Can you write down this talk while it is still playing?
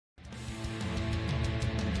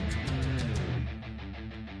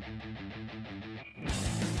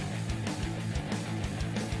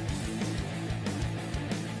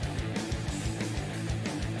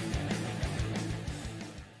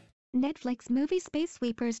Netflix movie Space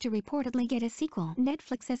Sweepers to reportedly get a sequel.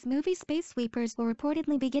 Netflix's movie Space Sweepers will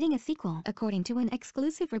reportedly be getting a sequel. According to an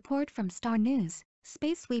exclusive report from Star News,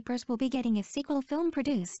 Space Sweepers will be getting a sequel film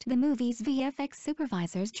produced. The movie's VFX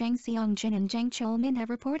supervisors Jang Seong-jin and Jang Chol-min have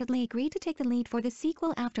reportedly agreed to take the lead for the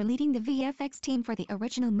sequel after leading the VFX team for the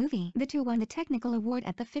original movie. The two won the technical award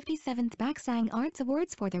at the 57th Baksang Arts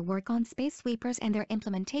Awards for their work on Space Sweepers and their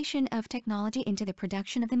implementation of technology into the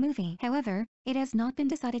production of the movie. However, it has not been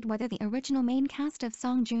decided whether the original main cast of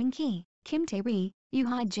Song Joong-ki, Kim Tae-ri, Yoo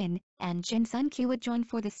Ha-jin, and Jin Sun-kyu would join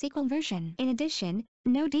for the sequel version. In addition,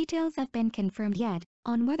 no details have been confirmed yet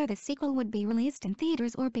on whether the sequel would be released in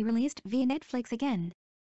theaters or be released via Netflix again.